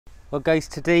Well guys,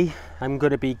 today I'm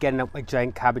going to be getting out my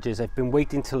giant cabbages. I've been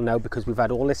waiting till now because we've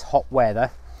had all this hot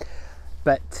weather,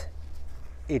 but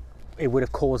it would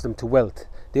have caused them to wilt.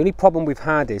 The only problem we've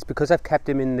had is because I've kept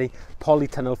them in the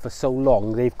polytunnel for so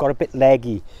long, they've got a bit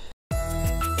leggy.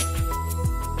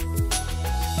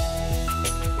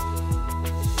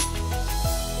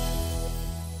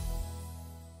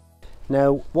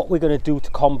 Now what we're going to do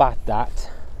to combat that,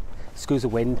 excuse the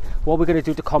wind, what we're going to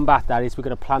do to combat that is we're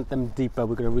going to plant them deeper.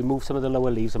 We're going to remove some of the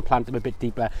lower leaves and plant them a bit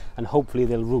deeper, and hopefully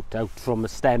they'll root out from the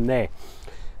stem there.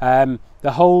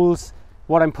 The holes,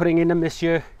 what I'm putting in them this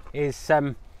year is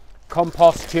some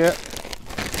compost here.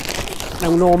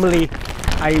 Now normally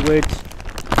I would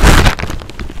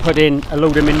put in a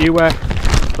load of manure,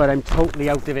 but I'm totally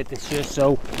out of it this year,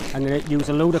 so I'm going to use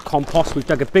a load of compost. We've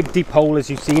dug a big deep hole, as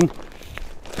you've seen.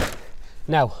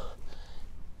 Now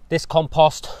this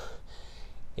compost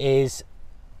is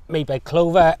made by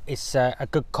Clover. It's a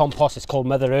good compost. It's called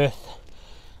Mother Earth,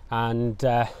 and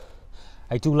I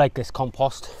do like this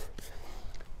compost.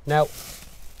 Now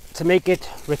to make it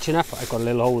rich enough, I've got a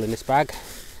little hole in this bag,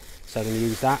 so I'm going to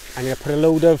use that. I'm going to put a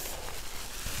load of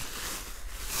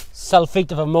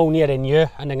sulfate of ammonia in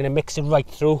here, and I'm going to mix it right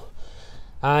through,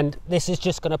 and this is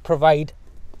just going to provide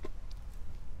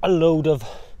a load of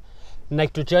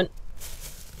nitrogen.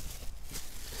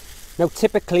 Now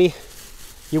typically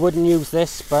you wouldn't use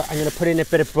this, but I'm going to put in a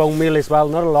bit of bone meal as well,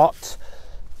 not a lot,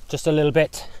 just a little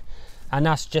bit, and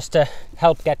that's just to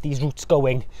help get these roots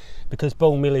going, because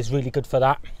bone meal is really good for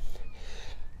that.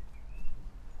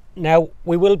 Now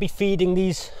we will be feeding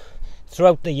these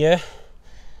throughout the year.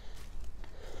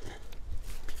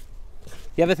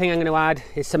 The other thing I'm going to add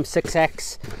is some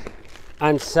 6X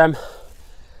and some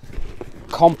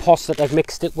compost that I've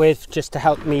mixed it with, just to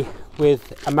help me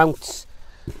with amounts.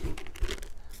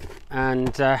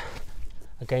 And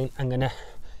again, I'm going to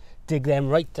dig them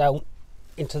right down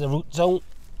into the root zone.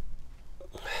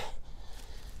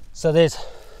 So there's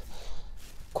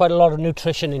quite a lot of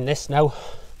nutrition in this now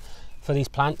for these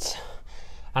plants.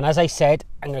 And as I said,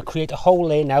 I'm going to create a hole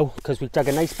there now, because we've dug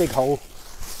a nice big hole,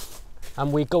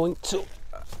 and we're going to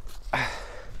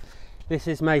this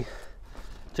is my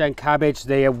giant cabbage.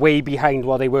 They are way behind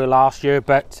what they were last year,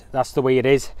 but that's the way it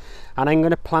is. And I'm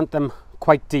going to plant them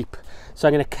quite deep. So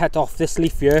I'm going to cut off this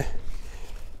leaf here,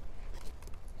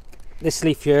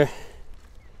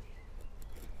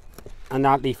 and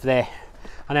that leaf there,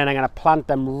 and then I'm going to plant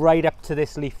them right up to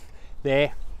this leaf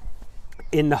there,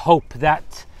 in the hope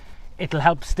that it'll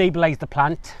help stabilize the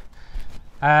plant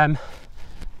and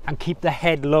keep the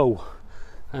head low,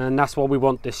 and that's what we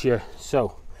want this year.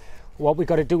 So what we've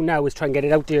got to do now is try and get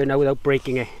it out here now without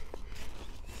breaking it.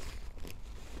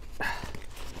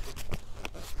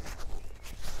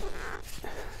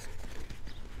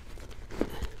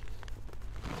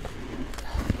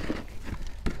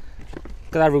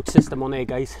 Look at that root system on there,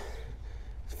 guys.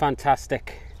 It's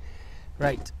fantastic.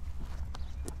 Right.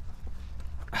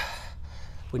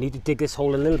 We need to dig this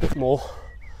hole a little bit more.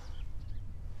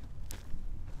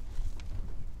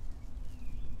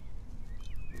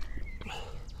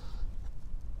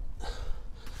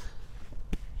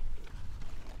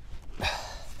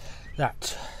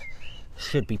 That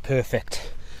should be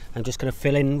perfect. I'm just going to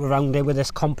fill in around there with this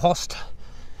compost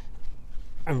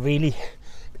and really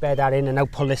bed that in, and now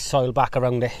pull this soil back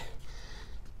around it.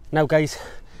 Now guys,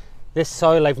 this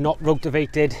soil I've not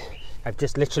rotivated, I've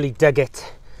just literally dug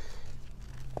it,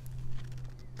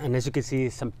 and as you can see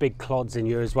there's some big clods in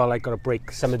here as well. I've got to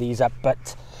break some of these up,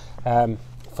 but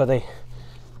for this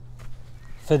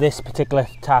particular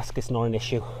task it's not an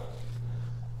issue.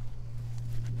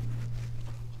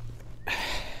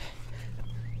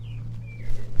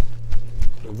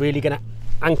 I'm really going to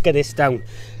anchor this down.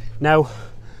 Now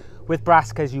with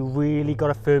brassicas, you really got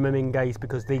to firm them in, guys,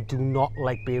 because they do not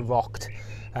like being rocked,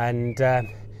 and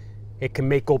it can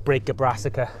make or break a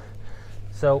brassica.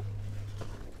 So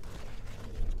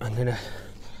I'm going to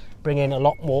bring in a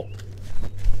lot more.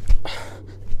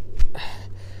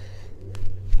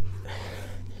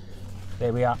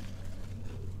 There we are.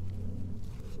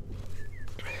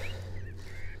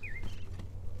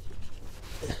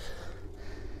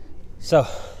 So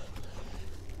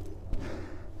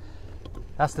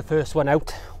that's the first one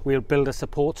out. We'll build a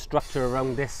support structure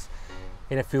around this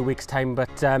in a few weeks time, but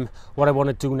what I want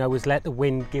to do now is let the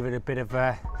wind give it a bit of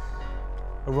a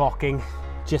rocking,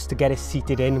 just to get it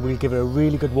seated in. We'll give it a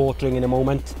really good watering in a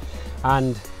moment,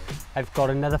 and I've got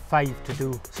another 4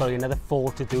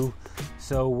 to do,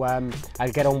 so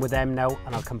I'll get on with them now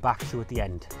and I'll come back to you at the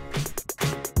end.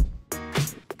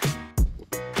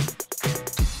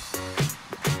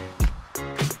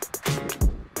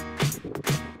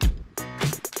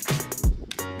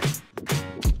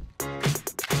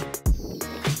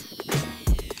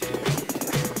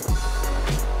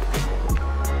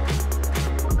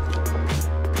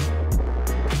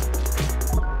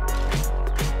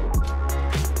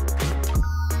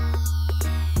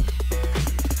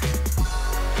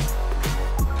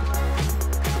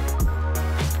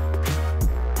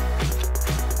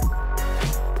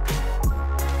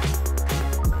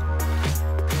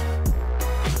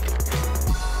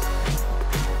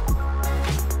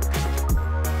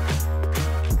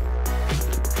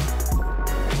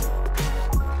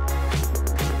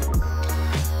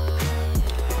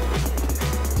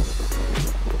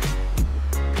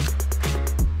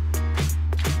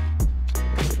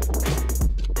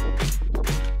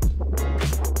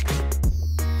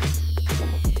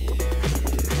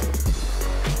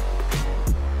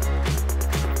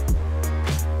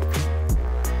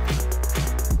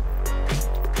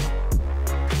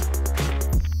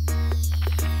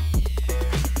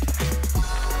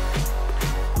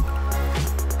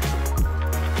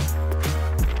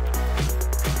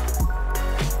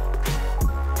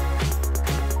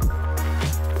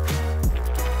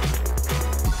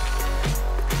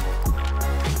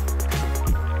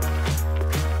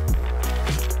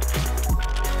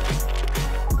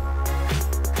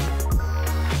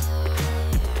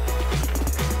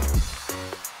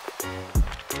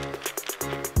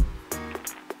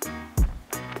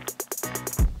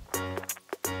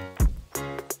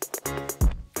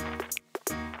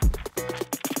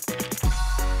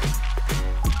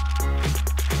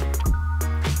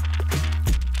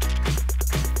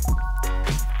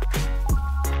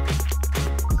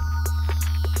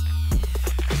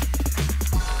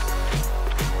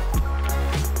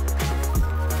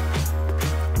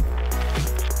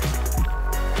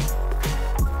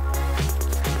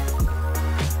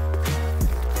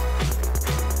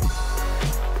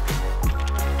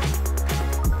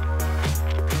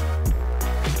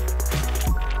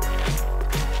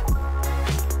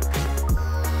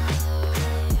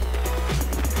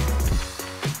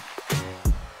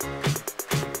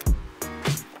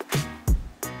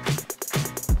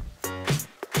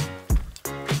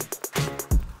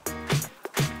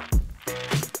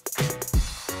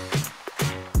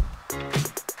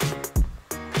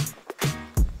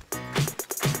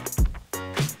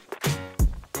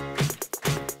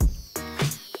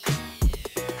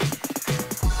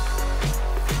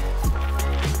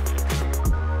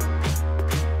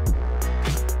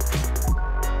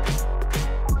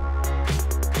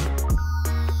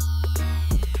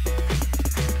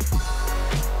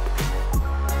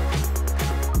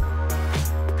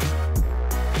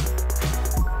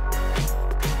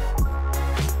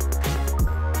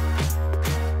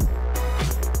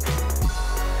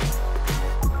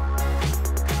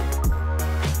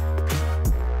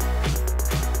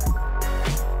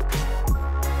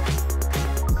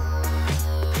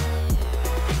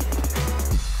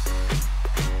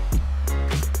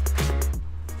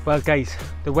 Well guys,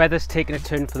 the weather's taken a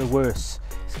turn for the worse.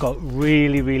 It's got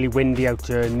really windy out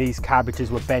here and these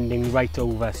cabbages were bending right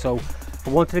over, so I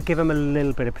wanted to give them a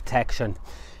little bit of protection.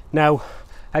 Now,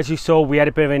 as you saw, we had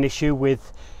a bit of an issue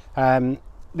with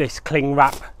this cling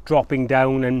wrap dropping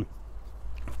down and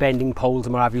bending poles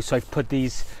and what have you, so I've put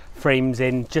these frames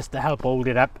in just to help hold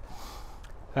it up.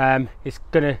 It's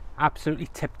gonna absolutely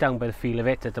tip down by the feel of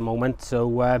it at the moment,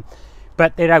 so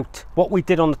but they're out. What we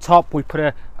did on the top, we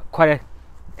put quite a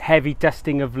heavy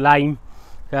dusting of lime,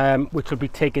 which will be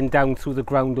taken down through the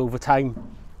ground over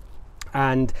time,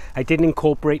 and I didn't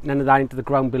incorporate none of that into the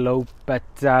ground below, but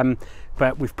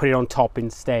we've put it on top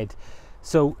instead.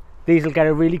 So these will get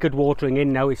a really good watering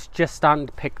in now. It's just starting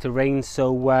to pick to rain,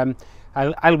 so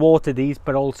I'll water these,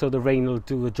 but also the rain will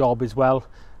do the job as well,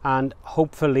 and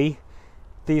hopefully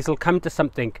these will come to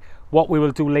something. What we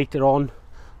will do later on,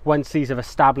 once these have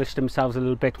established themselves a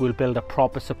little bit, we'll build a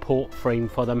proper support frame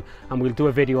for them, and we'll do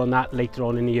a video on that later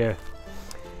on in the year.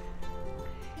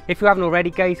 If you haven't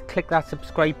already guys, click that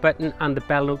subscribe button and the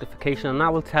bell notification, and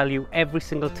that will tell you every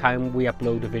single time we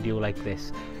upload a video like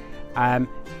this.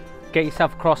 Get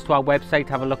yourself across to our website,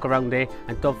 have a look around there,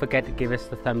 and don't forget to give us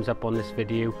the thumbs up on this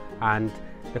video. And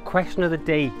the question of the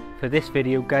day for this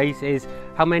video guys is,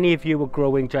 how many of you are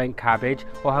growing giant cabbage,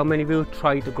 or how many of you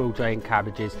try to grow giant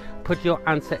cabbages? Put your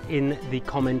answer in the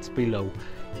comments below.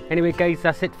 Anyway guys,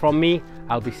 that's it from me.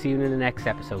 I'll be seeing you in the next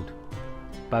episode.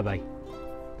 Bye bye.